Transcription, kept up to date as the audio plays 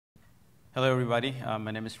Hello, everybody. My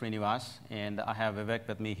name is Srinivas, and I have Vivek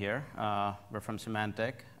with me here. We're from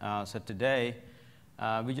Symantec. So today,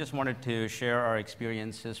 we just wanted to share our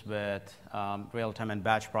experiences with real-time and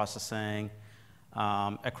batch processing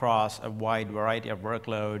across a wide variety of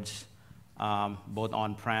workloads, both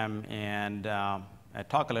on-prem and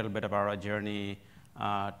talk a little bit about our journey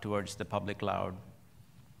towards the public cloud.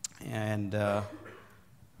 And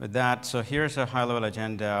with that, so here's a high-level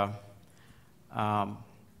agenda.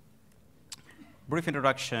 Brief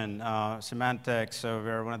introduction, Symantec, so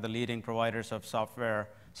we're one of the leading providers of software,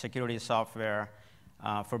 security software,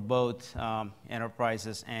 for both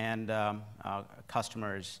enterprises and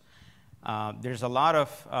customers. There's a lot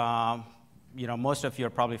of, most of you are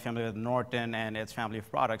probably familiar with Norton and its family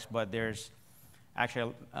of products, but there's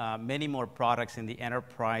actually many more products in the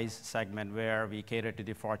enterprise segment where we cater to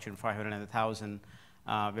the Fortune 500 and 1,000,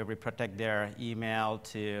 where we protect their email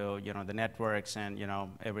to, the networks and,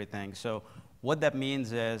 everything. So what that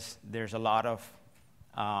means is there's a lot of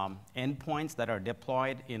endpoints that are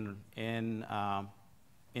deployed in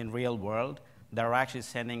real world that are actually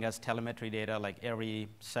sending us telemetry data like every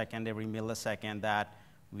second, every millisecond that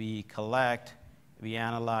we collect, we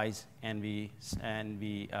analyze, and we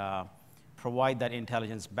provide that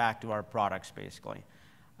intelligence back to our products, basically.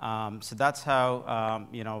 So that's how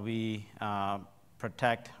we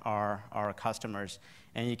protect our customers.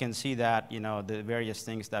 And you can see that, the various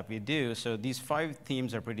things that we do. So these 5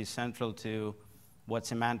 themes are pretty central to what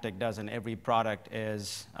Symantec does, and every product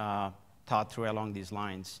is thought through along these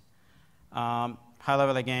lines. High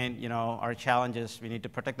level, again, our challenge is we need to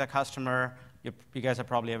protect the customer. You guys are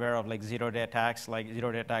probably aware of zero-day attacks.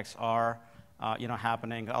 Zero-day attacks are,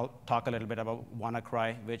 happening. I'll talk a little bit about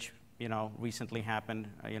WannaCry, which recently happened,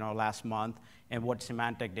 last month, and what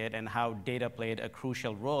Symantec did and how data played a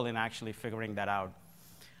crucial role in actually figuring that out.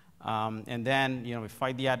 And then, we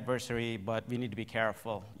fight the adversary, but we need to be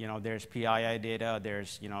careful. There's PII data,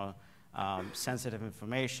 there's, sensitive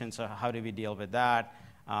information, so how do we deal with that?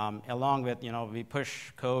 Along with, we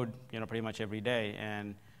push code, pretty much every day,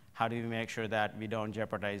 and how do we make sure that we don't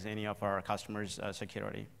jeopardize any of our customers'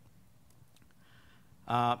 security?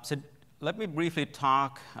 So let me briefly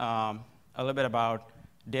talk a little bit about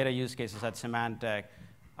data use cases at Symantec.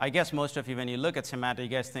 I guess most of you, when you look at Symantec, you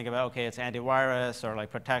guys think about, okay, it's antivirus or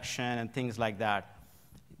protection and things like that.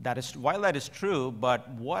 While that is true, but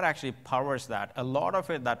what actually powers that? A lot of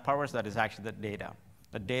it that powers that is actually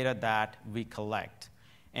the data that we collect.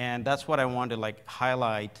 And that's what I want to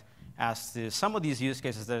highlight as to some of these use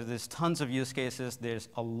cases. There's tons of use cases. There's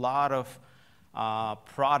a lot of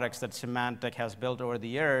products that Symantec has built over the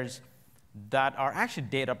years that are actually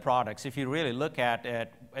data products. If you really look at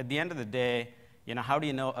it, at the end of the day, how do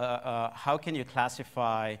you know, how can you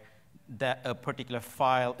classify that a particular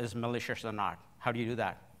file is malicious or not? How do you do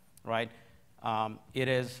that, right? It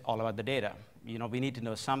is all about the data. We need to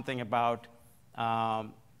know something about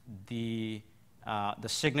the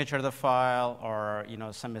signature of the file, or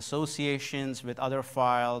some associations with other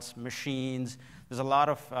files, machines. There's a lot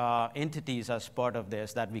of entities as part of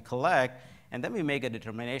this that we collect, and then we make a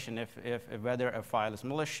determination if whether a file is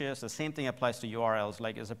malicious. The same thing applies to URLs,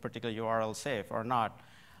 like is a particular URL safe or not.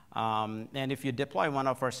 And if you deploy one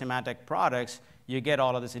of our Symantec products, you get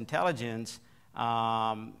all of this intelligence,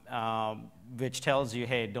 which tells you,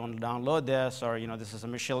 hey, don't download this, or this is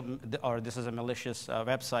a malicious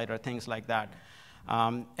website, or things like that.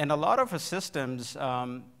 And a lot of our systems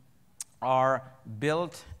are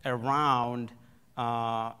built around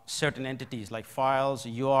certain entities like files,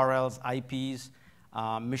 URLs, IPs,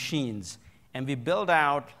 machines. And we build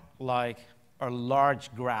out a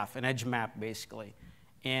large graph, an edge map basically.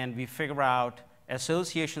 And we figure out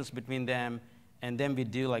associations between them, and then we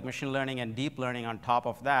do machine learning and deep learning on top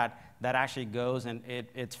of that. That actually goes and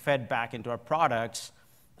it's fed back into our products,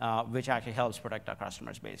 which actually helps protect our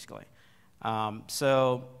customers basically.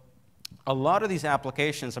 So a lot of these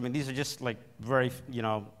applications, these are just very,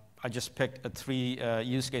 I just picked 3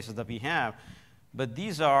 use cases that we have, but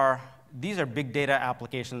these are big data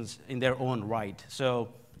applications in their own right. So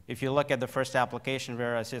if you look at the first application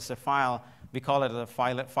where it's just a file, we call it a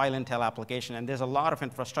file intel application, and there's a lot of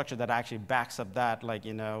infrastructure that actually backs up that,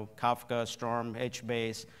 Kafka, Storm,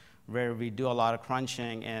 HBase, where we do a lot of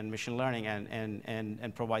crunching and machine learning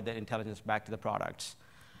and provide that intelligence back to the products.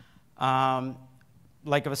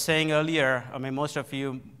 Like I was saying earlier, most of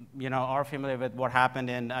you, are familiar with what happened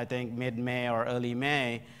in, I think, mid-May or early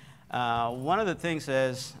May. One of the things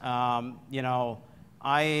is,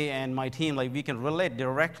 I and my team, we can relate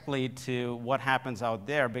directly to what happens out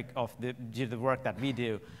there due to the work that we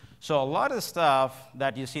do. So a lot of the stuff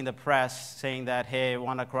that you see in the press saying that, hey,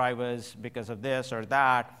 WannaCry was because of this or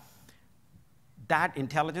that, that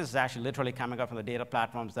intelligence is actually literally coming up from the data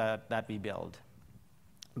platforms that we build,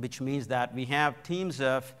 which means that we have teams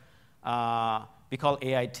of, we call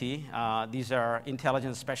AIT. These are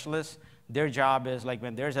intelligence specialists. Their job is like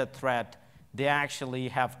when there's a threat, they actually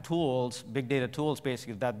have tools, big data tools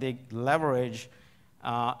basically, that they leverage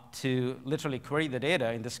to literally query the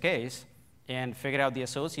data in this case and figure out the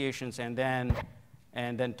associations and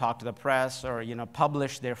then talk to the press or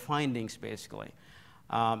publish their findings basically.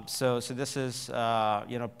 So this is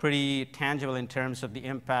pretty tangible in terms of the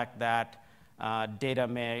impact that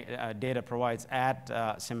data provides at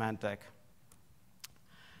Symantec.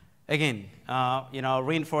 Again,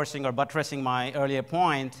 reinforcing or buttressing my earlier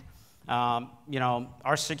point,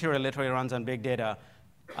 our security literally runs on big data.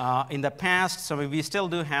 In the past, so we still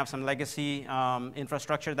do have some legacy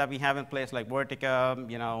infrastructure that we have in place, like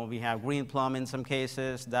Vertica. We have Greenplum in some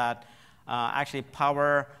cases that actually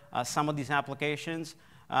power some of these applications.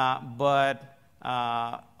 But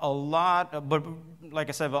like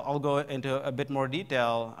I said, I'll go into a bit more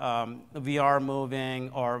detail. We're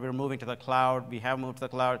moving to the cloud. We have moved to the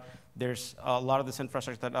cloud. There's a lot of this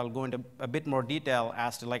infrastructure that I'll go into a bit more detail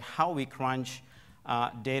as to like how we crunch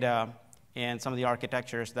data and some of the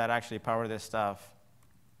architectures that actually power this stuff.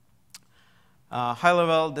 High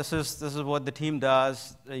level, this is what the team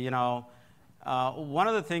does. One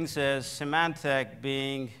of the things is Symantec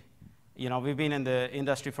being, we've been in the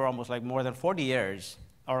industry for almost like more than 40 years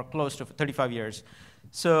or close to 35 years.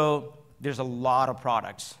 So there's a lot of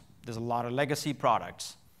products. There's a lot of legacy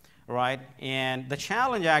products, right? And the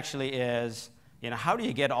challenge actually is, how do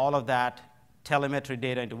you get all of that telemetry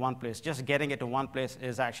data into one place? Just getting it to one place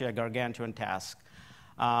is actually a gargantuan task.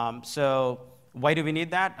 So why do we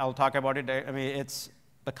need that? I'll talk about it. I mean, it's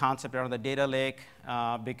the concept around the data lake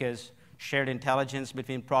because shared intelligence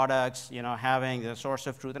between products, having the source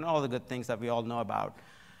of truth and all the good things that we all know about.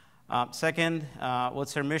 Second,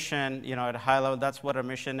 what's our mission? At a high level, that's what our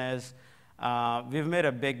mission is. We've made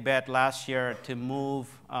a big bet last year to move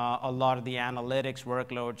a lot of the analytics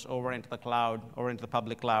workloads over into the cloud, or into the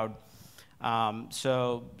public cloud.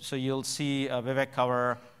 So you'll see Vivek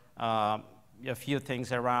cover a few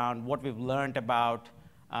things around what we've learned about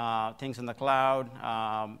things in the cloud.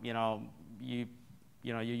 You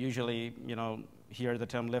usually hear the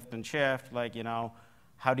term lift and shift, like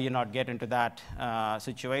how do you not get into that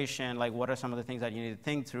situation? Like what are some of the things that you need to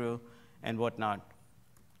think through and whatnot?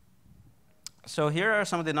 So here are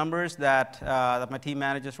some of the numbers that my team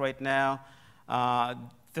manages right now.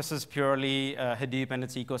 This is purely Hadoop and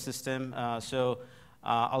its ecosystem. So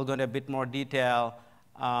I'll go into a bit more detail.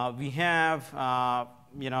 We have,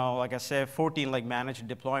 like I said, 14 like managed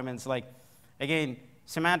deployments. Like again,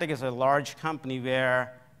 Symantec is a large company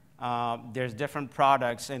where there's different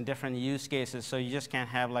products and different use cases. So you just can't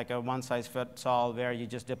have like a one-size-fits-all where you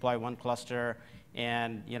just deploy one cluster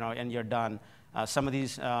and and you're done. Some of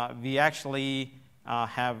these we actually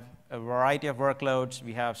have a variety of workloads.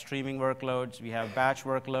 We have streaming workloads. We have batch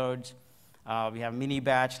workloads. We have mini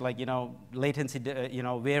batch. Like latency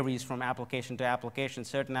varies from application to application.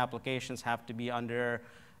 Certain applications have to be under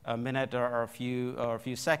a minute or a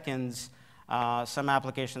few seconds. Some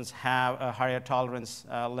applications have a higher tolerance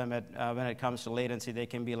limit when it comes to latency. They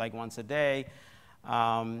can be like once a day.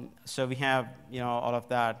 So we have all of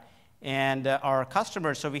that. And our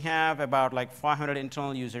customers, so we have about like 500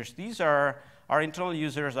 internal users. Our internal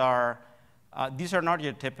users these are not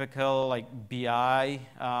your typical like BI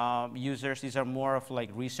users. These are more of like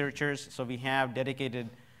researchers. So we have dedicated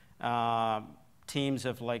teams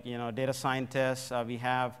of like data scientists. We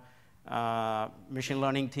have machine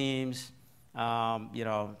learning teams,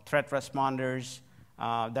 threat responders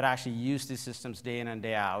that actually use these systems day in and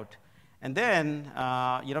day out. And then,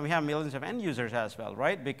 we have millions of end users as well,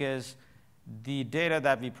 right? Because the data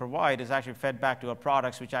that we provide is actually fed back to our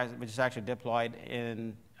products, which is actually deployed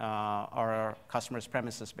in our customers'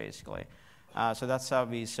 premises, basically. So that's how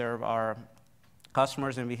we serve our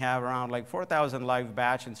customers, and we have around like 4,000 live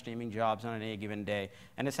batch and streaming jobs on any given day,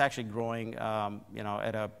 and it's actually growing,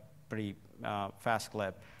 at a pretty fast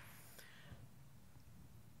clip.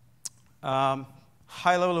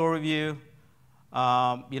 High-level overview.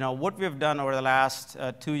 What we've done over the last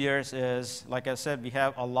 2 years is, like I said, we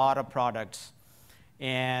have a lot of products.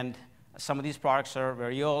 And some of these products are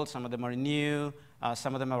very old, some of them are new,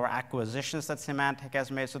 some of them are acquisitions that Symantec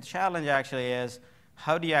has made. So the challenge actually is,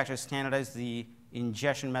 how do you actually standardize the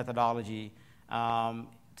ingestion methodology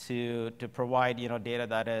to provide data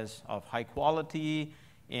that is of high quality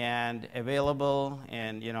and available,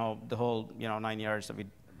 and the whole 9 years that we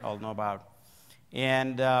all know about.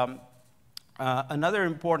 And Another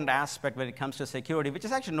important aspect when it comes to security, which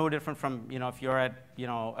is actually no different from, if you're at,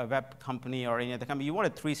 a web company or any other company, you want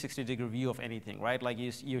a 360-degree view of anything, right? Like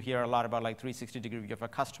you hear a lot about like 360-degree view of a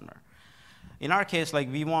customer. In our case,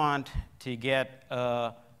 like we want to get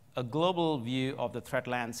a global view of the threat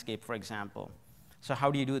landscape, for example. So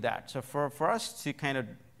how do you do that? So for us to kind of,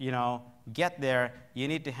 get there, you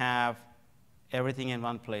need to have everything in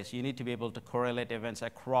one place. You need to be able to correlate events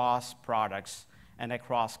across products and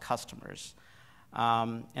across customers.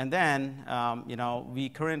 And then, we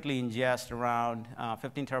currently ingest around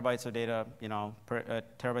 15 terabytes of data,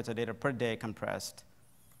 terabytes of data per day compressed.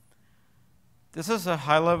 This is a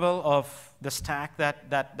high level of the stack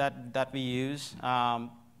that we use. We do. One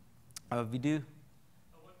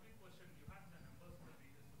quick question. You had the numbers for the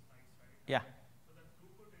previous slides, right? Yeah. So the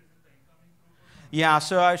throughput, is it the incoming throughput? Yeah,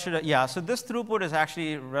 so I should, yeah, so this throughput is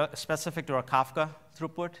actually specific to our Kafka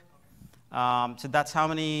throughput. So that's how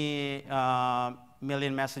many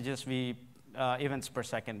million messages events per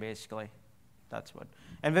second, basically. That's what.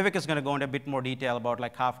 And Vivek is going to go into a bit more detail about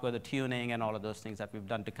like Kafka, the tuning, and all of those things that we've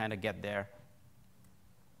done to kind of get there.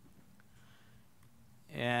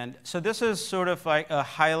 And so this is sort of like a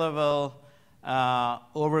high-level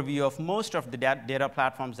overview of most of the data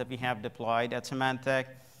platforms that we have deployed at Symantec.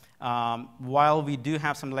 While we do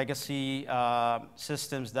have some legacy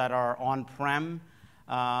systems that are on-prem,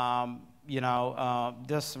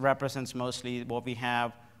 this represents mostly what we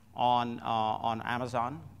have on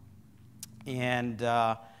Amazon. And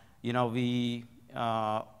we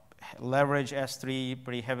leverage S3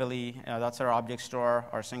 pretty heavily. That's our object store,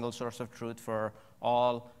 our single source of truth for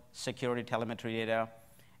all security telemetry data.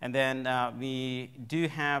 And then we do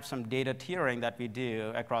have some data tiering that we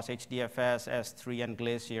do across HDFS, S3, and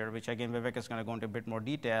Glacier, which again, Vivek is going to go into a bit more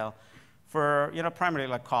detail for primarily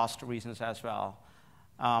like cost reasons as well.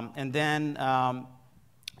 And then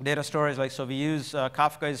data storage, like so we use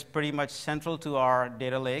Kafka is pretty much central to our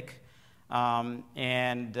data lake.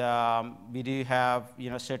 And we do have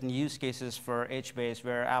certain use cases for HBase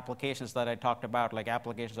where applications that I talked about, like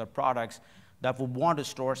applications or products that would want to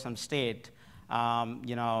store some state, and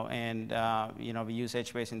we use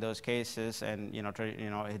HBase in those cases, and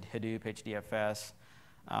Hadoop, HDFS,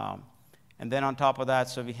 and then on top of that,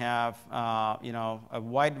 so we have a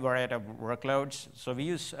wide variety of workloads. So we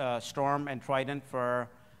use Storm and Trident for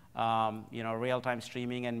real-time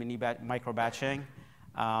streaming and micro batching.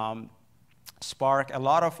 Spark, a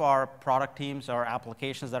lot of our product teams or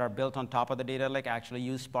applications that are built on top of the data lake actually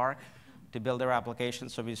use Spark to build their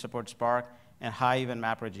applications, so we support Spark, and Hive and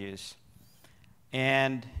MapReduce.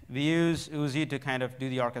 And we use Uzi to kind of do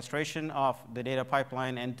the orchestration of the data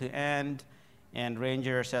pipeline end-to-end, and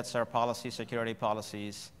Ranger sets our security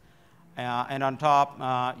policies. And on top,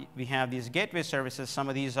 we have these gateway services. Some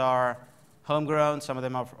of these are homegrown, some of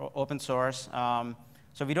them are open source.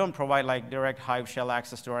 So we don't provide like direct Hive shell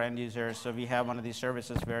access to our end users. So we have one of these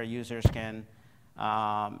services where users can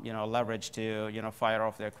leverage to fire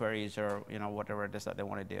off their queries or whatever it is that they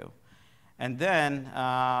want to do. And then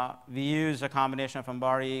we use a combination of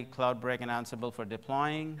Ambari, CloudBreak, and Ansible for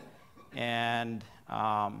deploying, and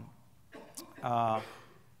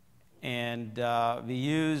we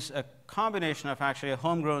use a combination of actually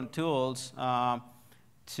homegrown tools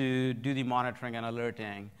to do the monitoring and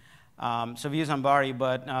alerting. So we use Ambari,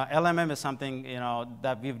 but LMM is something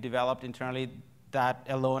that we've developed internally that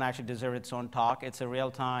alone actually deserves its own talk. It's a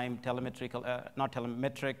real-time telemetry, not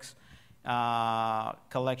telemetrics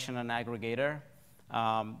collection and aggregator.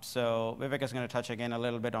 So Vivek is going to touch again a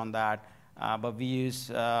little bit on that, but we use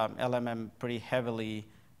LMM pretty heavily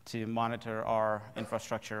to monitor our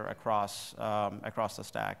infrastructure across the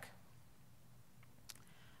stack.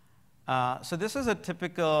 So this is a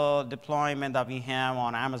typical deployment that we have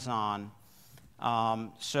on Amazon.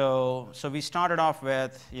 So we started off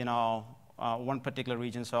with one particular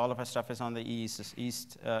region. So all of our stuff is on the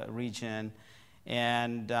east region,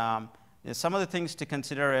 and some of the things to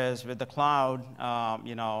consider is with the cloud,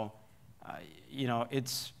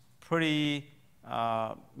 it's pretty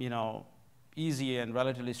easy and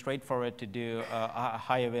relatively straightforward to do a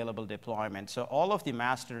high available deployment. So all of the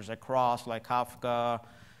masters across like Kafka,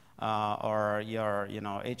 or your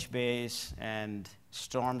HBase and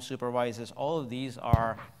Storm supervisors, all of these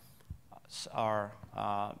are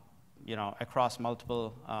across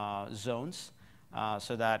multiple zones,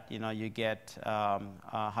 so that you get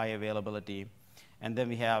high availability. And then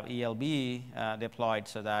we have ELB deployed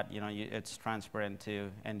so that it's transparent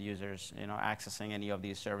to end users accessing any of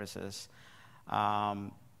these services.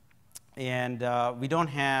 And we don't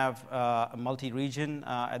have a multi-region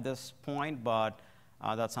at this point, but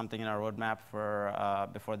that's something in our roadmap for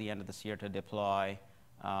before the end of this year to deploy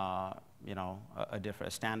a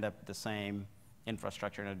stand up the same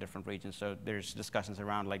infrastructure in a different region. So there's discussions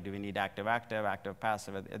around like, do we need active-active,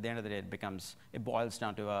 active-passive? At the end of the day, it boils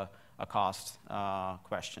down to a cost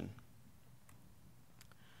question.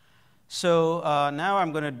 So now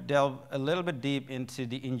I'm going to delve a little bit deep into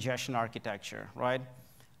the ingestion architecture, right?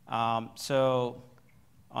 So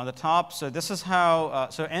on the top, so this is how,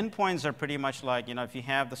 so endpoints are pretty much like, if you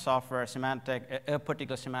have the software semantic, a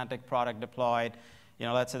particular semantic product deployed,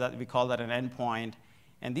 let's say that we call that an endpoint.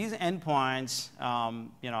 And these endpoints,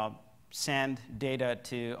 send data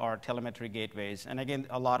to our telemetry gateways. And again,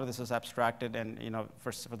 a lot of this is abstracted, and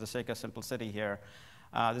for the sake of simplicity here,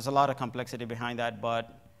 there's a lot of complexity behind that.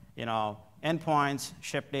 But endpoints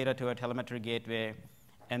ship data to a telemetry gateway,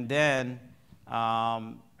 and then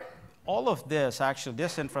all of this, actually,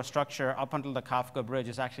 this infrastructure up until the Kafka bridge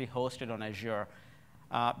is actually hosted on Azure.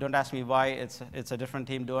 Don't ask me why. It's a different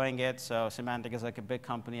team doing it. So Symantec is like a big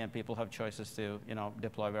company, and people have choices to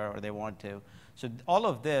deploy wherever they want to. So all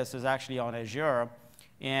of this is actually on Azure,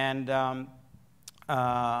 and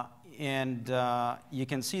you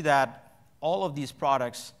can see that all of these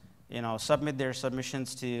products submit their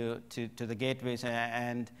submissions to the gateways,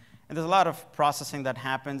 and there's a lot of processing that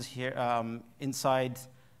happens here inside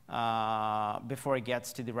before it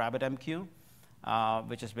gets to the RabbitMQ.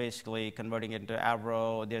 Which is basically converting it into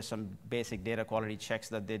Avro. There's some basic data quality checks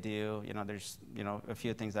that they do. There's a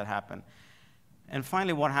few things that happen. And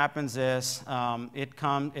finally, what happens is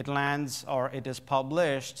it lands, or it is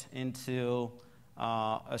published into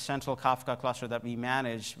a central Kafka cluster that we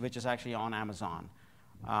manage, which is actually on Amazon.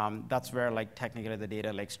 That's where technically the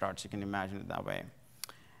data lake starts. You can imagine it that way.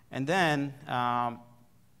 And then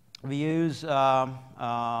we use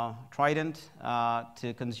Trident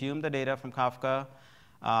to consume the data from Kafka.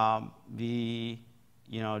 We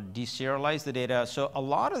deserialize the data. So a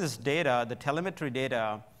lot of this data, the telemetry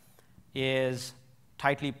data, is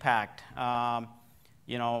tightly packed. So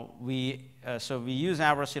we use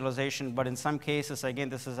Avro serialization, but in some cases, again,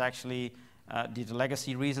 this is actually due to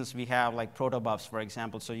legacy reasons, we have like protobufs, for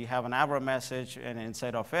example. So you have an Avro message, and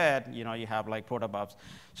inside of it, you have like protobufs.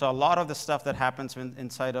 So a lot of the stuff that happens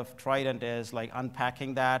inside of Trident is like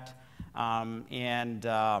unpacking that, and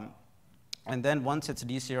then once it's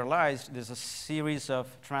deserialized, there's a series of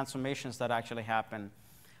transformations that actually happen.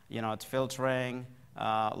 It's filtering,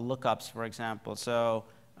 lookups, for example. So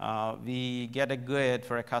we get a GUID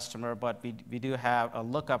for a customer, but we do have a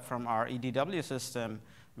lookup from our EDW system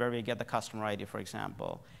where we get the customer ID, for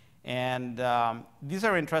example. And these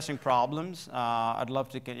are interesting problems. I'd love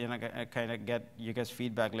to kind of get you guys'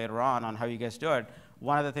 feedback later on how you guys do it.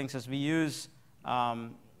 One of the things is we use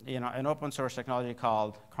an open source technology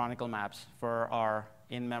called Chronicle Maps for our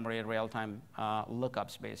in-memory real-time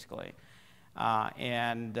lookups, basically. While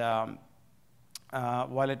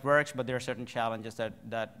it works, but there are certain challenges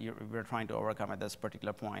that we're trying to overcome at this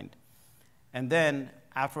particular point. And then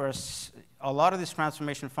after a lot of these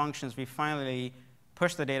transformation functions, we finally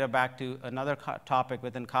push the data back to another topic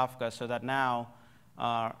within Kafka, so that now,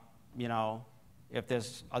 if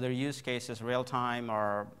there's other use cases, real-time,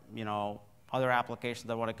 or other applications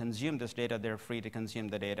that want to consume this data, they're free to consume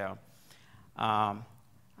the data.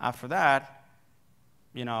 After that,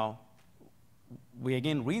 we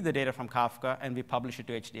again read the data from Kafka, and we publish it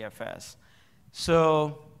to HDFS.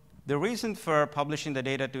 So the reason for publishing the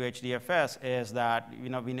data to HDFS is that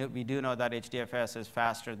we do know that HDFS is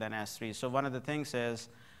faster than S3. So one of the things is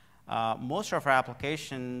most of our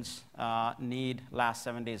applications need last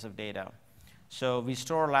 7 days of data. So we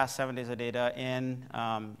store last 7 days of data in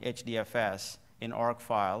HDFS in org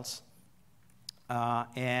files,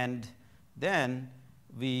 and then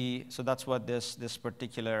so that's what this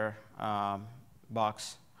particular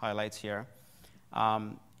box highlights here.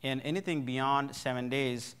 And anything beyond 7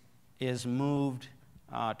 days is moved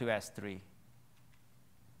to S3.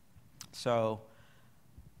 So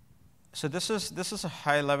this is a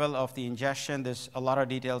high level of the ingestion. There's a lot of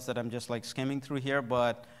details that I'm just like skimming through here,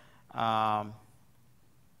 but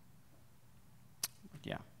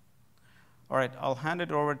yeah. All right, I'll hand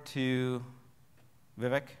it over to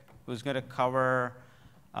Vivek, who's going to cover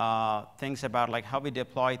things about like how we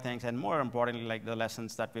deploy things, and more importantly, like the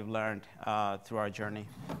lessons that we've learned through our journey.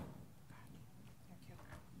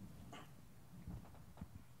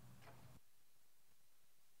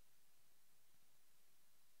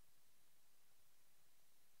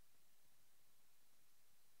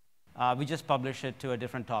 We just publish it to a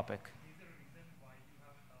different topic. Is there a reason why you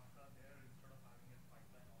have a Kafka there instead of having a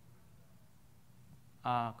pipeline all the way to the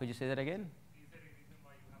Could you say that again? Is there a reason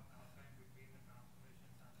why you have Kafka in between the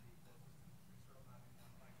transformations and the persistence instead of having one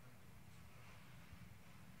pipeline?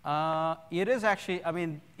 It is actually, I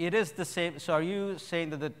mean, it is the same. So are you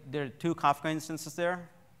saying that there are two Kafka instances there?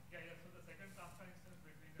 Yeah, yeah. So the second Kafka instance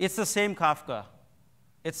between It's the same Kafka.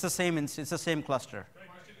 It's the same, it's the same cluster. The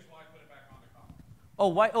question is why put it back on the Kafka? Oh,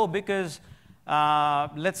 why? Oh, because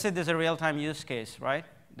let's say there's a real-time use case, right?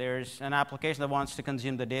 There's an application that wants to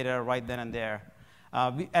consume the data right then and there.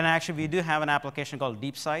 And actually, we do have an application called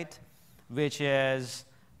DeepSight, which is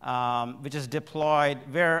deployed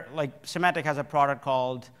where, like, Symantec has a product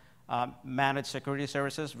called Managed Security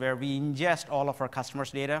Services, where we ingest all of our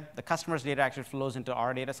customers' data. The customers' data actually flows into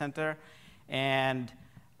our data center, and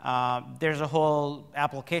there's a whole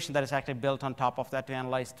application that is actually built on top of that to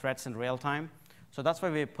analyze threats in real time. So that's why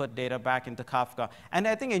we put data back into Kafka. And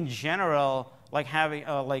I think in general, like having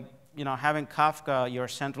having Kafka, your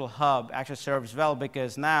central hub, actually serves well,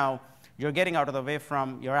 because now you're getting out of the way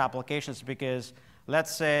from your applications. Because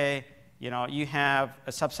let's say you have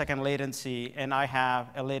a sub-second latency and I have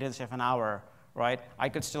a latency of an hour, right? I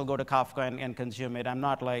could still go to Kafka and consume it. I'm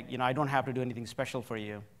not like, I don't have to do anything special for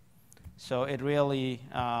you. So it really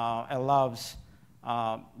allows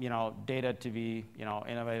data to be, in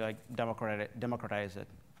a way, like democratize it.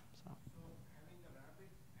 So having the Rabbit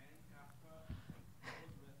and Kafka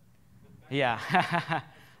goes with that? Yeah,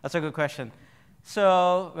 that's a good question.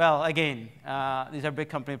 So, well, again, these are big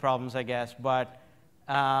company problems, I guess, but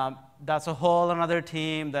that's a whole another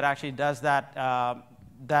team that actually does that,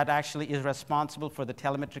 that actually is responsible for the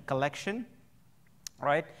telemetry collection,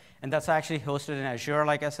 right? And that's actually hosted in Azure,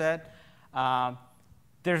 like I said.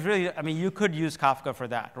 There's really, I mean, you could use Kafka for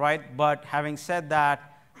that, right? But having said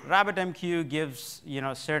that, RabbitMQ gives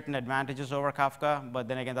certain advantages over Kafka, but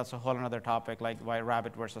then again, that's a whole another topic, like why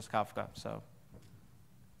Rabbit versus Kafka. So.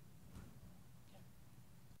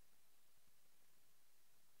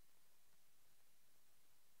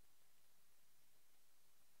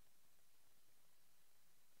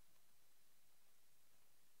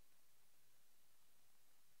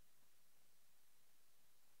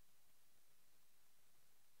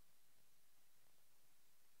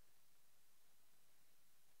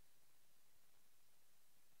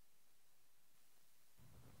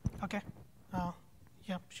 Okay.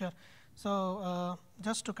 Yeah, sure. So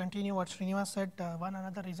just to continue what Srinivas said, one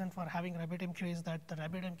another reason for having RabbitMQ is that the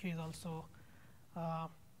RabbitMQ is also,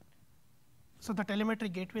 so the telemetry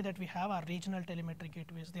gateway that we have are regional telemetry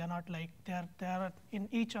gateways. They are not like, they are in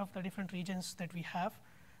each of the different regions that we have,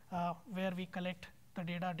 where we collect the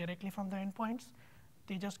data directly from the endpoints.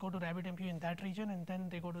 They just go to RabbitMQ in that region, and then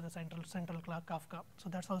they go to the central Kafka. So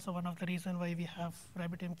that's also one of the reasons why we have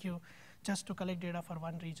RabbitMQ, just to collect data for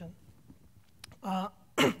one region.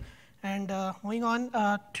 And moving on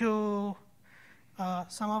to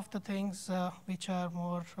some of the things which are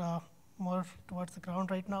more towards the ground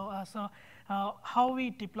right now. So how we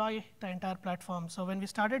deploy the entire platform. So when we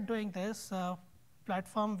started doing this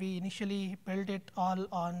platform, we initially built it all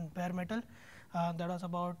on bare metal. That was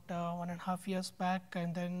about 1.5 years back,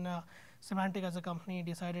 and then Symantec as a company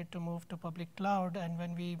decided to move to public cloud. And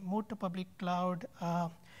when we moved to public cloud, there are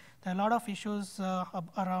a lot of issues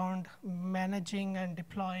around managing and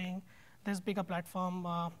deploying this bigger platform,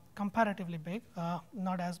 comparatively big,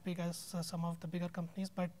 not as big as some of the bigger companies,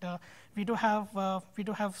 but we do have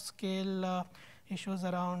scale issues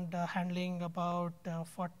around handling about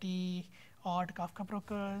 40 odd Kafka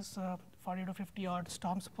brokers, 40 to 50 odd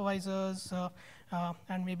Storm supervisors,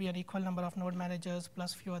 and maybe an equal number of node managers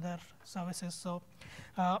plus few other services. So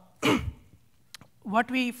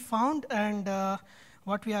what we found and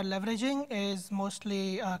what we are leveraging is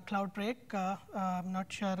mostly CloudBreak. I'm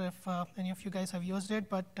not sure if any of you guys have used it,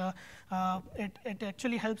 but it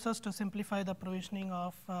actually helps us to simplify the provisioning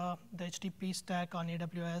of the HTTP stack on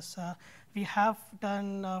AWS. We have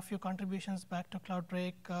done a few contributions back to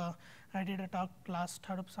CloudBreak. I did a talk last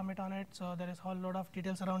Hadoop Summit on it, so there is a whole lot of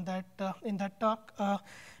details around that in that talk.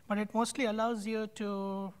 But it mostly allows you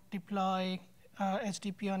to deploy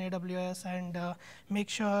HTTP on AWS and make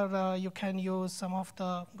sure you can use some of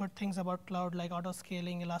the good things about cloud, like auto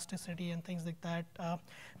scaling, elasticity, and things like that.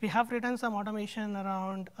 We have written some automation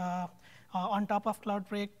around on top of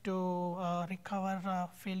CloudBreak to recover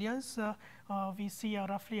failures. We see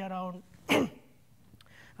roughly around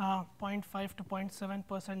 0.5 to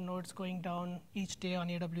 0.7% nodes going down each day on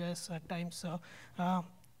AWS at times. So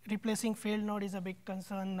replacing failed node is a big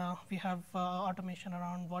concern. We have automation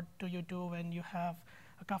around what do you do when you have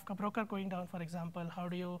a Kafka broker going down, for example. How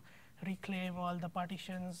do you reclaim all the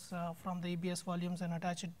partitions from the EBS volumes and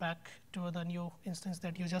attach it back to the new instance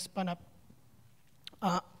that you just spun up?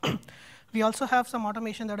 We also have some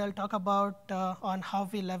automation that I'll talk about on how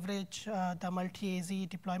we leverage the multi-AZ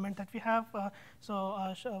deployment that we have.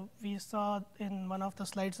 We saw in one of the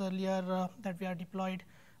slides earlier that we are deployed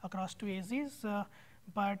across 2 AZs,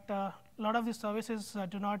 but a lot of these services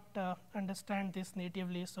do not understand this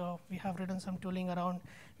natively. So we have written some tooling around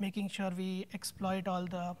making sure we exploit all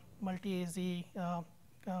the multi-AZ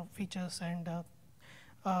features and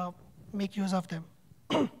make use of them.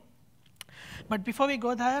 But before we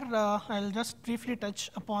go there, I'll just briefly touch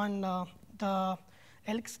upon the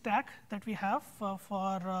ELK stack that we have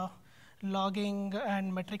for logging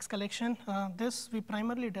and metrics collection. This we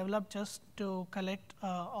primarily developed just to collect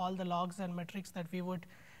all the logs and metrics that we would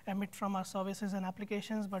emit from our services and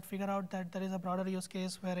applications, but figure out that there is a broader use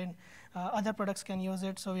case wherein other products can use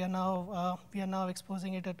it. So we are now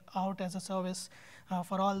exposing it out as a service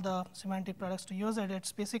for all the semantic products to use it.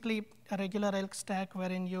 It's basically a regular ELK stack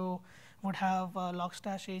wherein you would have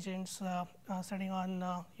Logstash agents sitting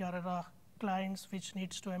on your clients, which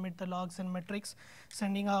needs to emit the logs and metrics,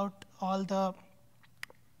 sending out all the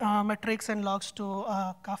metrics and logs to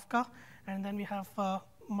Kafka. And then we have a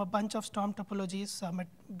bunch of storm topologies,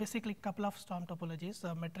 basically a couple of storm topologies,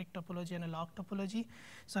 a metric topology and a log topology.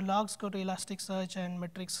 So logs go to Elasticsearch and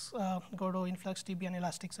metrics go to InfluxDB and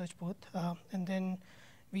Elasticsearch both. And then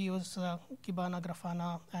we use Kibana,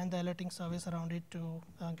 Grafana, and the alerting service around it to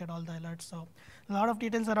get all the alerts. So a lot of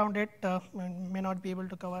details around it. May not be able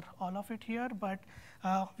to cover all of it here, but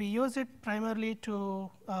we use it primarily to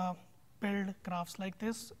build graphs like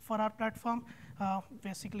this for our platform.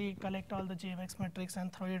 Basically collect all the JMX metrics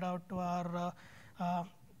and throw it out to our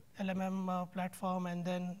LMM platform, and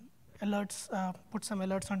then alerts, put some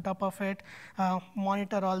alerts on top of it,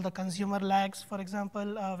 monitor all the consumer lags. For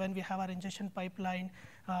example, when we have our ingestion pipeline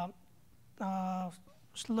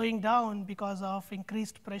slowing down because of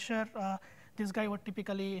increased pressure, this guy would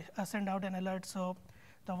typically send out an alert. So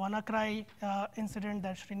the WannaCry incident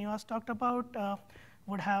that Srinivas talked about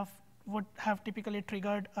would have typically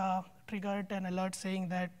triggered an alert saying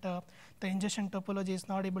that the ingestion topology is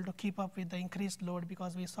not able to keep up with the increased load,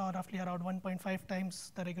 because we saw roughly around 1.5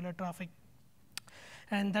 times the regular traffic.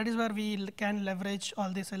 And that is where we can leverage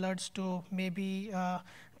all these alerts to maybe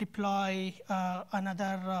deploy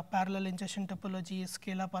another parallel ingestion topology,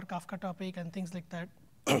 scale up our Kafka topic, and things like that.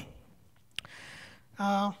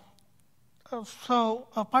 So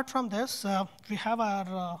apart from this, we have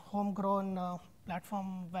our homegrown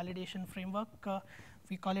platform validation framework.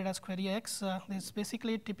 We call it as QueryX. It's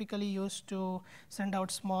basically typically used to send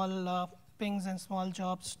out small pings and small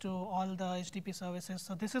jobs to all the HTTP services.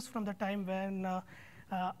 So this is from the time when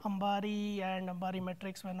Ambari and Ambari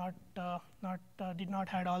metrics were did not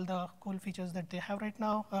had all the cool features that they have right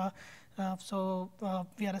now.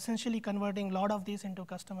 We are essentially converting a lot of these into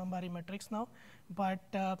custom Ambari metrics now. But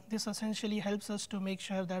this essentially helps us to make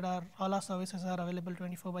sure that all our services are available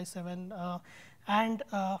 24/7 and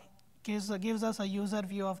gives us a user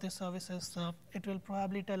view of the services. It will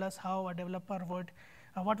probably tell us how a developer would,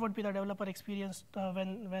 what would be the developer experience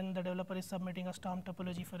when the developer is submitting a Storm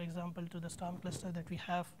topology, for example, to the Storm cluster that we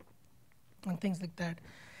have, and things like that.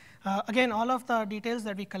 Again, all of the details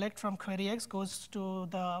that we collect from QueryX goes to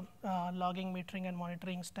the logging, metering, and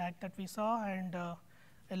monitoring stack that we saw, and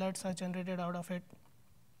alerts are generated out of it.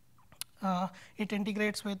 It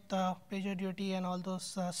integrates with PagerDuty and all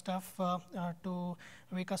those stuff to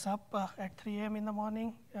wake us up at 3 a.m. in the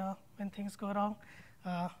morning when things go wrong.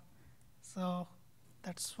 So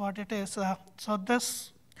that's what it is. I'll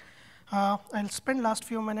spend last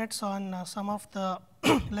few minutes on some of the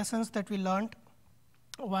lessons that we learned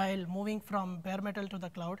while moving from bare metal to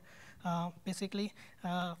the cloud, basically.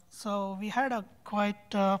 So we had a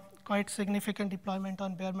quite significant deployment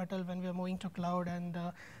on bare metal when we were moving to cloud. And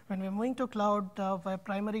when we were moving to cloud, our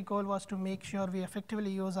primary goal was to make sure we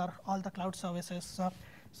effectively use all the cloud services.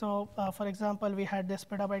 For example, we had this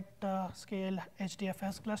petabyte scale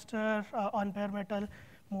HDFS cluster on bare metal.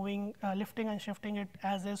 Lifting and shifting it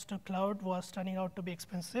as is to cloud was turning out to be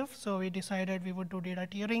expensive. So we decided we would do data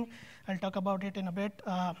tiering. I'll talk about it in a bit.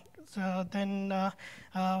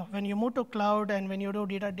 When you move to cloud and when you do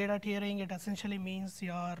data tiering, it essentially means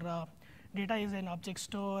your data is in object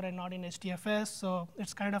store and not in HDFS. So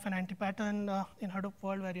it's kind of an anti-pattern in Hadoop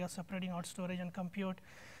world where you're separating out storage and compute.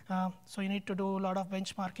 So you need to do a lot of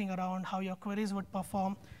benchmarking around how your queries would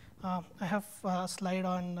perform. I have a slide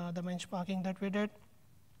on the benchmarking that we did.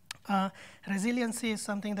 Resiliency is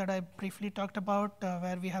something that I briefly talked about,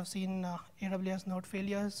 where we have seen AWS node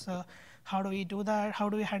failures. How do we do that? How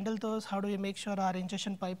do we handle those? How do we make sure our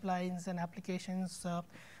ingestion pipelines and applications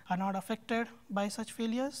are not affected by such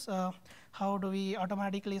failures? How do we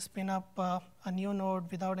automatically spin up a new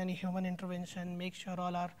node without any human intervention, make sure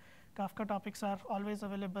all our Kafka topics are always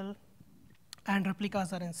available, and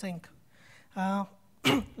replicas are in sync? A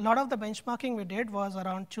lot of the benchmarking we did was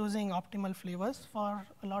around choosing optimal flavors for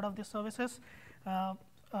a lot of these services.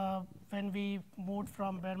 When we moved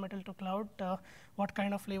from bare metal to cloud, what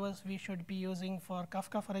kind of flavors we should be using for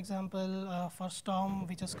Kafka, for example, for Storm,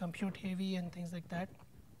 which is compute heavy and things like that.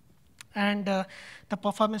 And the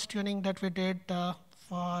performance tuning that we did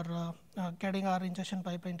for getting our ingestion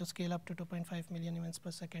pipeline to scale up to 2.5 million events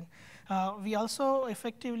per second. We also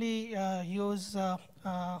effectively use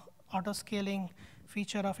auto-scaling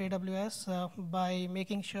feature of AWS by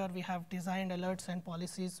making sure we have designed alerts and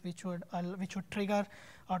policies which would trigger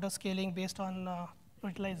auto-scaling based on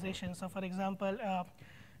utilization. So for example,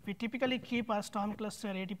 we typically keep our Storm cluster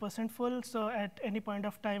 80% full. So at any point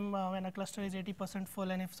of time when a cluster is 80% full,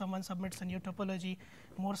 and if someone submits a new topology,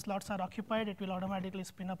 more slots are occupied, it will automatically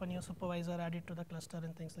spin up a new supervisor, add it to the cluster,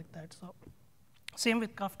 and things like that. So same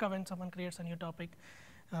with Kafka when someone creates a new topic.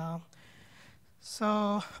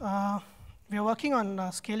 We are working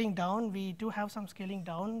on scaling down. We do have some scaling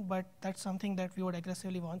down, but that's something that we would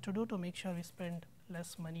aggressively want to do to make sure we spend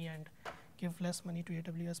less money and give less money to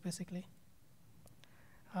AWS, basically.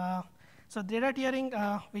 So data tiering,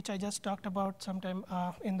 which I just talked about sometime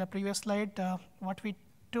in the previous slide, what we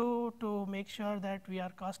do to make sure that we are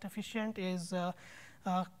cost efficient is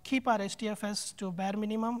keep our HDFS to bare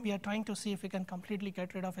minimum. We are trying to see if we can completely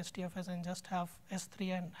get rid of HDFS and just have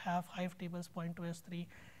S3 and have Hive tables point to S3,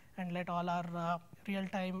 and let all our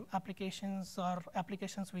real-time applications or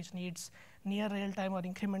applications which needs near real-time or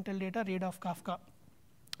incremental data read off Kafka.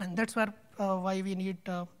 And that's why we need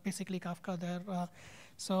basically Kafka there.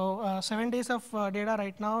 7 days of data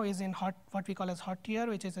right now is in what we call as hot tier,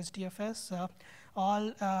 which is HDFS.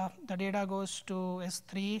 All the data goes to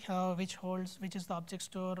S3, which is the object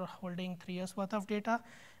store holding 3 years worth of data,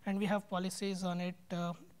 and we have policies on it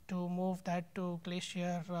to move that to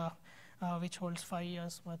Glacier, which holds 5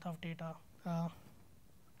 years worth of data.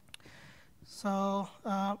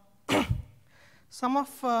 Some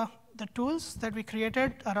of the tools that we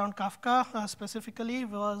created around Kafka specifically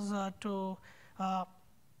was to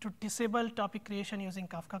disable topic creation using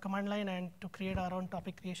Kafka command line and to create our own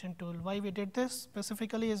topic creation tool. Why we did this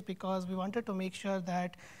specifically is because we wanted to make sure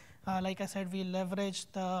that, like I said, we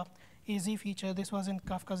leverage the AZ feature. This was in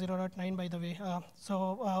Kafka 0.9, by the way.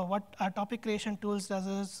 What our topic creation tools does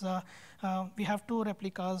is we have 2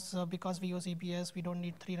 replicas because we use EBS. We don't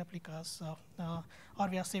need 3 replicas, or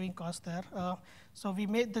we are saving costs there. So we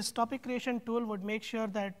made this topic creation tool would make sure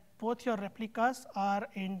that both your replicas are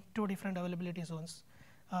in 2 different availability zones.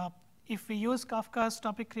 If we use Kafka's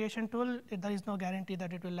topic creation tool, there is no guarantee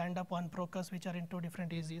that it will land up on brokers which are in 2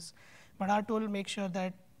 different AZs. But our tool makes sure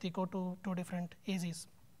that they go to 2 different AZs.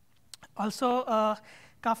 Also,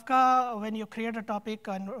 Kafka, when you create a topic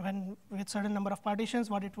and with certain number of partitions,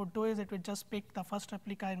 what it would do is it would just pick the first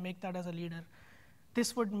replica and make that as a leader.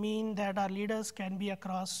 This would mean that our leaders can be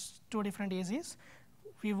across 2 different AZs.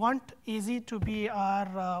 We want AZ to be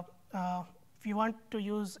our we want to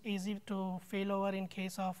use AZ to fail over in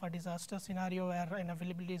case of a disaster scenario where an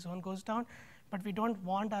availability zone goes down, but we don't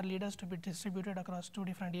want our leaders to be distributed across 2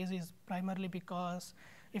 different AZs, primarily because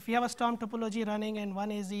if we have a Storm topology running and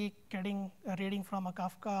one AZ getting a reading from a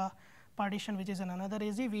Kafka partition, which is in another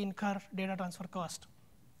AZ, we incur data transfer cost.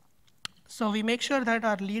 So we make sure that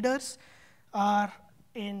our leaders are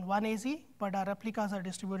in one AZ, but our replicas are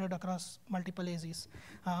distributed across multiple AZs.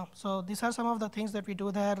 So these are some of the things that we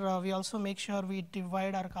do there. We also make sure we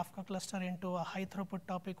divide our Kafka cluster into a high throughput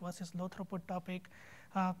topic versus low throughput topic.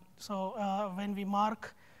 When we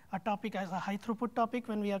mark a topic as a high throughput topic,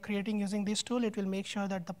 when we are creating using this tool, it will make sure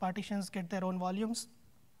that the partitions get their own volumes.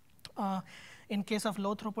 In case of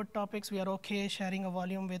low throughput topics, we are okay sharing a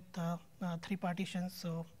volume with 3 partitions,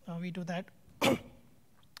 so we do that.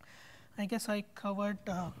 I guess I covered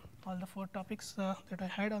all the 4 topics that I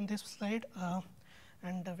had on this slide,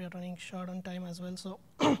 and we are running short on time as well. So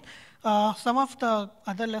some of the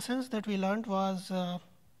other lessons that we learned was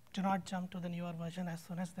do not jump to the newer version as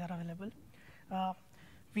soon as they are available.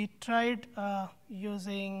 We tried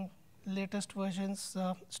using latest versions.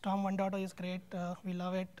 Storm 1.0 is great. We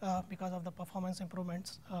love it because of the performance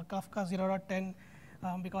improvements. Kafka 0.10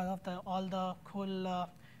 because of all the cool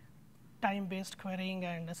time-based querying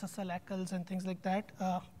and SSL ACLs and things like that.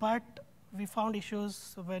 But we found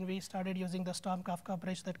issues when we started using the Storm Kafka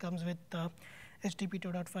bridge that comes with HTTP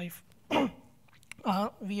 2.5.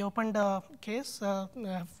 We opened a case, a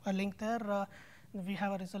link there. We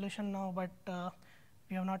have a resolution now, but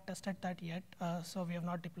we have not tested that yet, so we have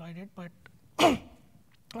not deployed it. But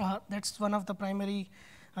that's one of the primary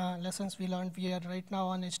lessons we learned. We are right now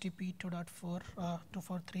on HTTP 2.4,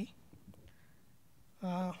 243.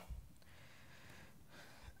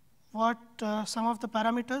 Some of the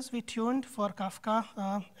parameters we tuned for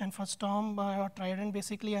Kafka and for Storm or Trident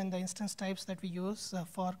basically, and the instance types that we use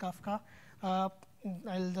for Kafka.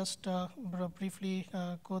 I'll just briefly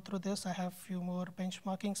go through this. I have a few more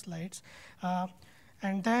benchmarking slides.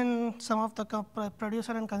 And then some of the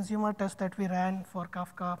producer and consumer tests that we ran for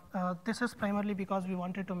Kafka. This is primarily because we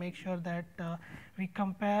wanted to make sure that we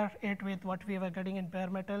compare it with what we were getting in bare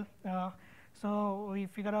metal. So we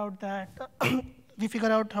figured out that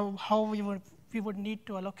how we would need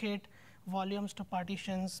to allocate volumes to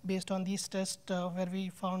partitions based on these tests, where we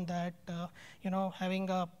found that having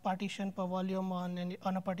a partition per volume on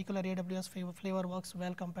a particular AWS flavor works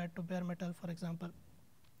well compared to bare metal, for example.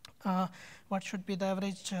 What should be the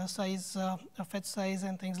average size, fetch size,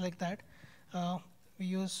 and things like that. We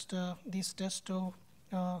used these tests to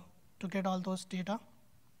get all those data.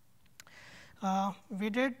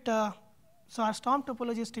 So our Storm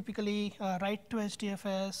topology is typically write to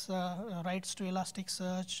HDFS, writes to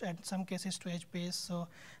Elasticsearch, and in some cases to HBase. So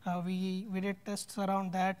we did tests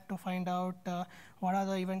around that to find out what are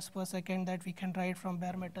the events per second that we can write from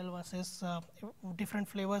bare metal versus different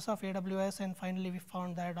flavors of AWS. And finally, we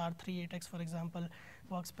found that R3 8X, for example,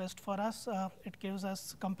 works best for us. It gives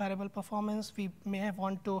us comparable performance. We may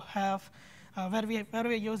want to have where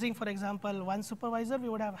we're using, for example, one supervisor, we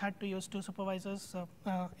would have had to use two supervisors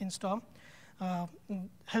in Storm.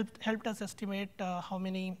 Helped us estimate how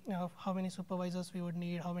many supervisors we would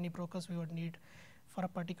need, how many brokers we would need for a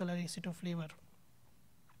particular EC2 flavor.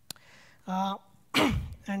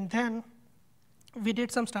 And then we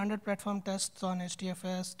did some standard platform tests on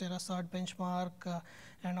HDFS, TerraSort, Benchmark,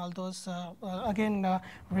 and all those. Again,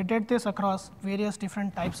 we did this across various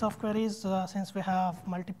different types of queries. Since we have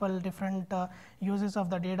multiple different uses of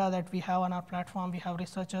the data that we have on our platform, we have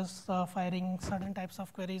researchers firing certain types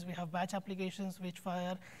of queries. We have batch applications which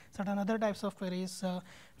fire certain other types of queries.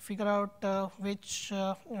 Figure out which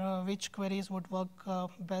queries would work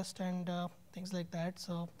best and things like that.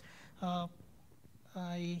 So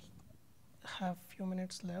I have few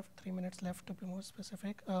minutes left, 3 minutes left to be more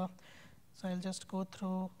specific. So I'll just go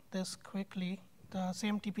through this quickly. The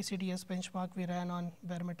same TPCDS benchmark we ran on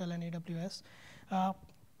bare metal and AWS.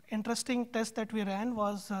 Interesting test that we ran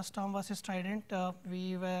was Storm versus Trident.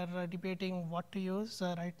 We were debating what to use.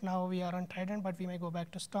 Right now we are on Trident, but we may go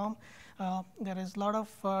back to Storm. There is a lot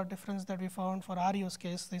of difference that we found for our use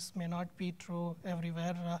case. This may not be true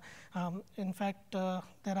everywhere. In fact,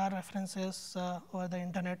 there are references over the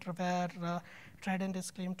internet where Trident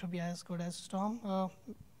is claimed to be as good as Storm,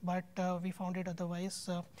 but we found it otherwise.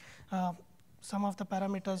 Some of the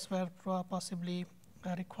parameters were possibly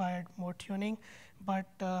required more tuning, but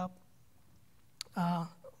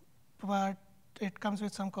it comes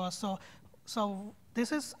with some cost. So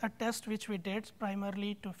this is a test which we did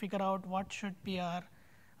primarily to figure out what should be our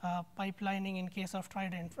pipelining in case of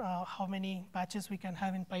Trident, how many batches we can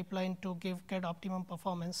have in pipeline to get optimum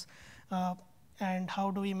performance, and how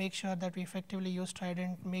do we make sure that we effectively use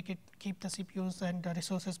Trident, keep the CPUs and the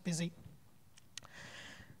resources busy.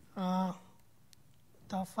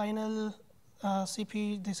 The final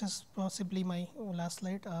CPU, this is possibly my last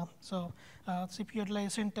slide. CPU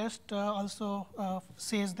utilization test also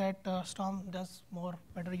says that Storm does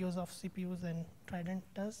better use of CPUs than Trident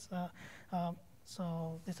does.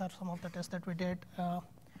 So these are some of the tests that we did.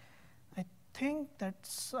 I think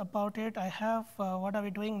that's about it. I have what are we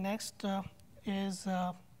doing next is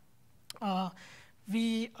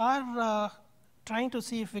we are trying to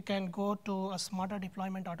see if we can go to a smarter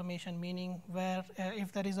deployment automation, meaning where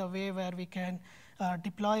if there is a way where we can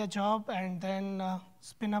deploy a job and then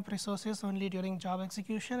spin up resources only during job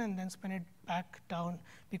execution and then spin it back down.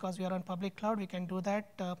 Because we are on public cloud, we can do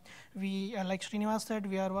that. Like Srinivas said,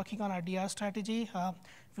 we are working on our DR strategy.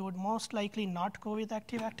 We would most likely not go with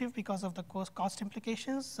active-active because of the cost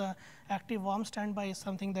implications. Active warm standby is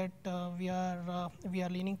something that we are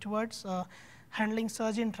leaning towards. Handling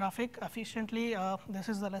surge in traffic efficiently. This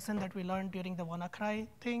is the lesson that we learned during the WannaCry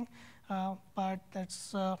thing. But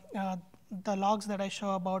that's the logs that I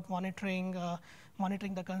show about monitoring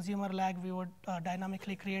the consumer lag. We would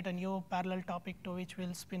dynamically create a new parallel topic to which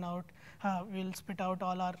we'll spit out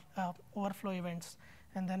all our overflow events,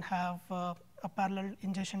 and then have a parallel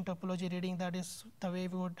ingestion topology reading. That is the way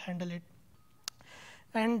we would handle it.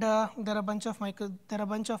 And there are a bunch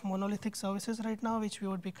of monolithic services right now, which we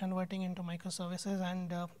would be converting into microservices.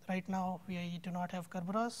 And right now, we do not have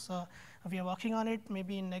Kerberos. We are working on it.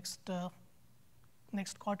 Maybe in next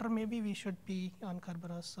quarter, maybe we should be on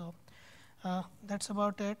Kerberos. So that's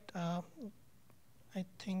about it. I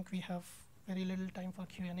think we have very little time for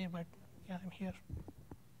Q&A, but yeah, I'm here.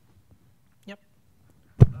 Yep.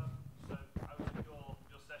 So I was at your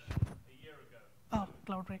session a year ago. Oh,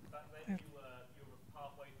 CloudBreak. Back then you were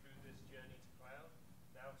halfway through this journey to cloud.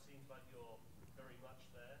 Now it seems like you're very much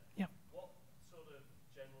there. Yeah. What sort of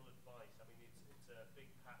general advice? I mean, it's a big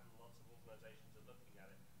pattern. Lots of organizations are looking at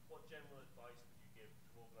it. What general advice would you give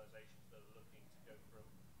to organizations that are looking to go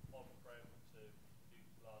from on-prem to do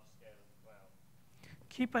large scale in the cloud?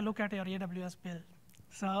 Keep a look at your AWS bill.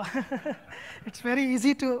 So it's very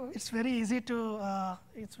easy to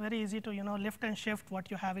lift and shift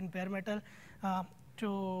what you have in bare metal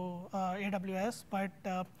to AWS. But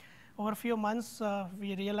over a few months,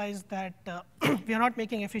 we realized that we are not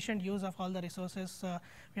making efficient use of all the resources.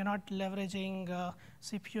 We are not leveraging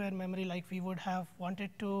CPU and memory like we would have wanted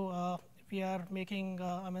to. We are making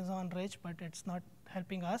Amazon rich, but it's not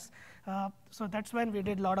helping us. So that's when we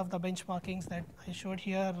did a lot of the benchmarkings that I showed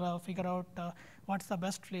here, figure out what's the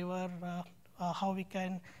best flavor, how we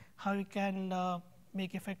can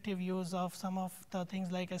make effective use of some of the things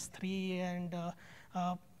like S3 and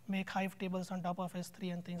make Hive tables on top of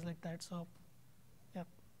S3 and things like that. So, yeah.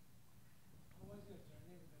 How was your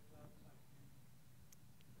journey with the cloud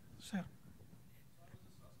side? Sure.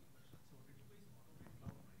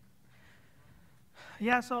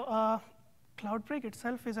 Yeah, so CloudBreak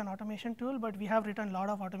itself is an automation tool, but we have written a lot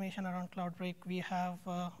of automation around CloudBreak. We have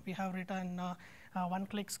written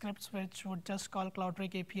one-click scripts which would just call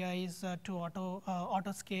CloudBreak APIs to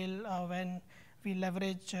auto scale when we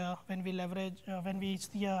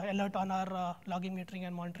see an alert on our logging, metering,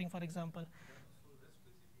 and monitoring, for example.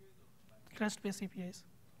 REST-based APIs.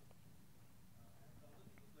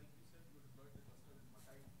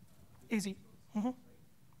 Easy. Mm-hmm.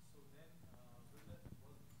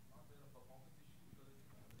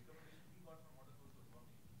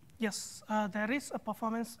 Yes, there is a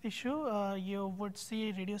performance issue. You would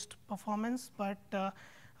see reduced performance, but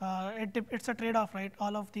it's a trade-off, right?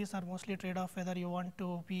 All of these are mostly trade-off, whether you want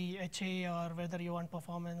to be HA or whether you want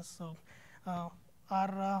performance. So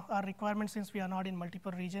our requirement, since we are not in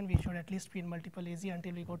multiple regions, we should at least be in multiple AZ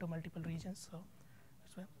until we go to multiple regions. So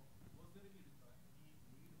that's why. Was there any need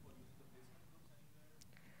for using the placement groups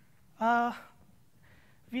anywhere?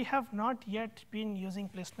 We have not yet been using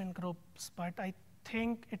placement groups, but I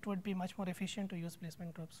think it would be much more efficient to use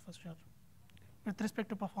placement groups for sure, with respect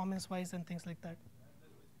to performance-wise and things like that.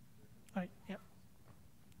 All right, yeah.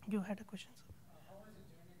 You had a question, sir. How was the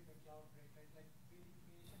journey with the CloudBreak? Right? Like we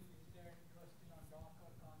initially visited, it was still on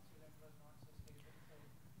Docker console and it was not so stable. So,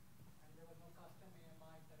 and there was no custom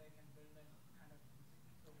AMI that I can build and kind of use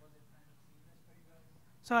it. So was it kind of seamless for you guys?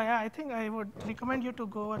 So yeah, I think I would recommend you to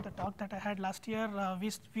go at the talk that I had last year.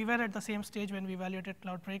 We were at the same stage when we evaluated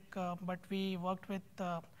CloudBreak, but we worked with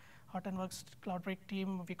Hortonworks CloudBreak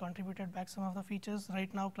team. We contributed back some of the features.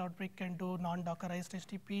 Right now, CloudBreak can do non-Dockerized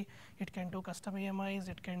HTTP. It can do custom AMIs.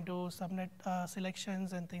 It can do subnet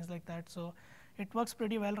selections and things like that. So it works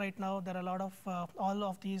pretty well right now. There are a lot of all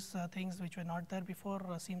of these things which were not there before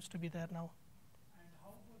seems to be there now. And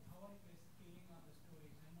how are you guys scaling on the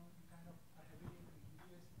storage? I know you kind of are heavily into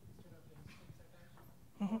EBS instead of the instance attached.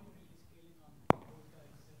 How are you really scaling on those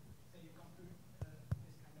guys? Say you come to this kind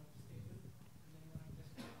of stable, and then you want to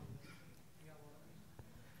just scale on this. We have automation.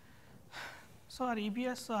 So our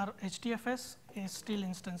EBS or HDFS is still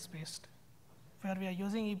instance-based. Where we are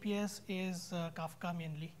using EBS is Kafka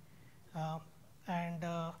mainly. And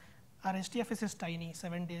our HDFS is tiny,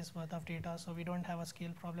 7 days worth of data, so we don't have a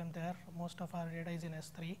scale problem there. Most of our data is in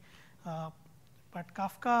S3. But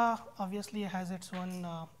Kafka obviously has its own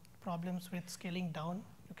problems with scaling down.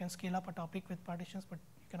 You can scale up a topic with partitions, but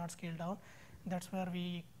you cannot scale down. That's where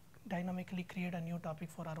we dynamically create a new topic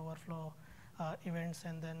for our overflow events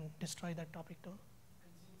and then destroy that topic down.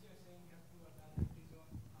 And since you're saying you have to availability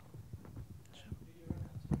zone, did you ever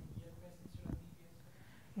consider EFS instead of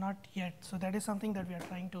EBS? Not yet. So that is something that we are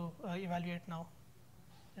trying to evaluate now.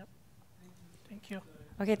 Yep. Thank you.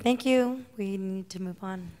 Okay, thank you. We need to move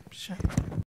on. Sure.